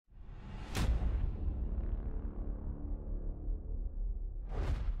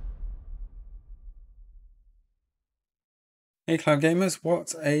Hey cloud gamers,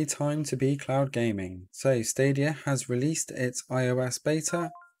 what a time to be cloud gaming. So Stadia has released its iOS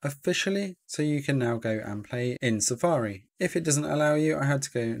beta officially, so you can now go and play in Safari. If it doesn't allow you, I had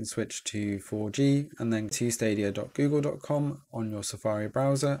to go and switch to 4G and then to stadia.google.com on your Safari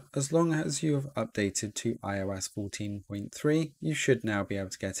browser. As long as you have updated to iOS 14.3, you should now be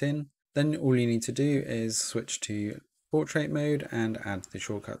able to get in. Then all you need to do is switch to portrait mode and add the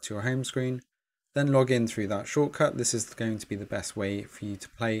shortcut to your home screen. Then log in through that shortcut. This is going to be the best way for you to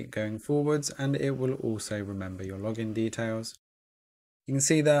play going forwards, and it will also remember your login details. You can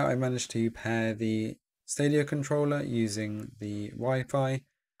see there I managed to pair the Stadia controller using the Wi-Fi,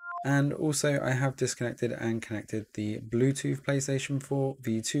 and also I have disconnected and connected the Bluetooth PlayStation 4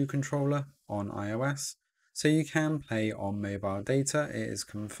 V2 controller on iOS. So you can play on mobile data. It is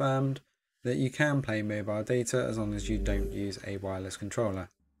confirmed that you can play mobile data as long as you don't use a wireless controller.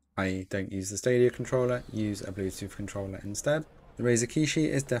 I don't use the Stadia controller, use a Bluetooth controller instead. The Razer Kishi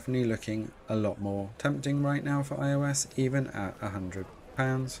is definitely looking a lot more tempting right now for iOS, even at £100.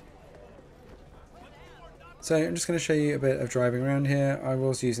 So I'm just going to show you a bit of driving around here. I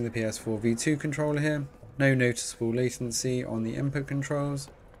was using the PS4 V2 controller here. No noticeable latency on the input controls.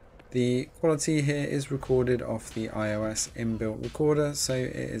 The quality here is recorded off the iOS inbuilt recorder, so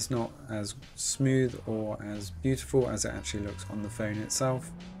it is not as smooth or as beautiful as it actually looks on the phone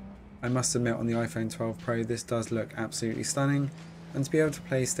itself. I must admit, on the iPhone 12 Pro this does look absolutely stunning, and to be able to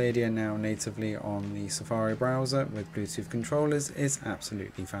play Stadia now natively on the Safari browser with Bluetooth controllers is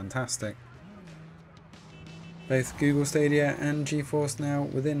absolutely fantastic. Both Google Stadia and GeForce NOW,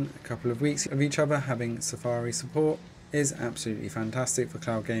 within a couple of weeks of each other having Safari support, is absolutely fantastic for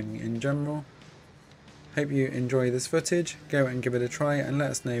cloud gaming in general. Hope you enjoy this footage. Go and give it a try and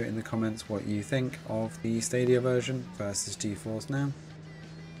let us know in the comments what you think of the Stadia version versus GeForce NOW.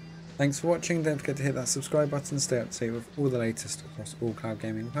 Thanks for watching. Don't forget to hit that subscribe button to stay up to date with all the latest across all cloud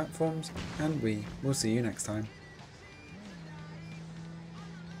gaming platforms, and we will see you next time.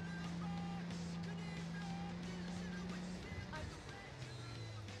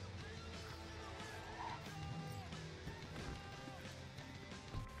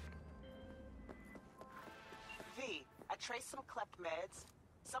 V, I traced some klept meds.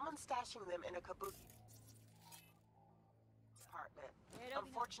 Someone's stashing them in a caboose apartment.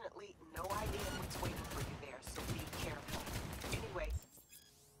 Unfortunately, no idea what's waiting for you there, so be careful. Anyway,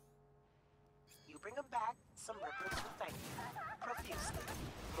 you bring them back, some rippers will thank you profusely.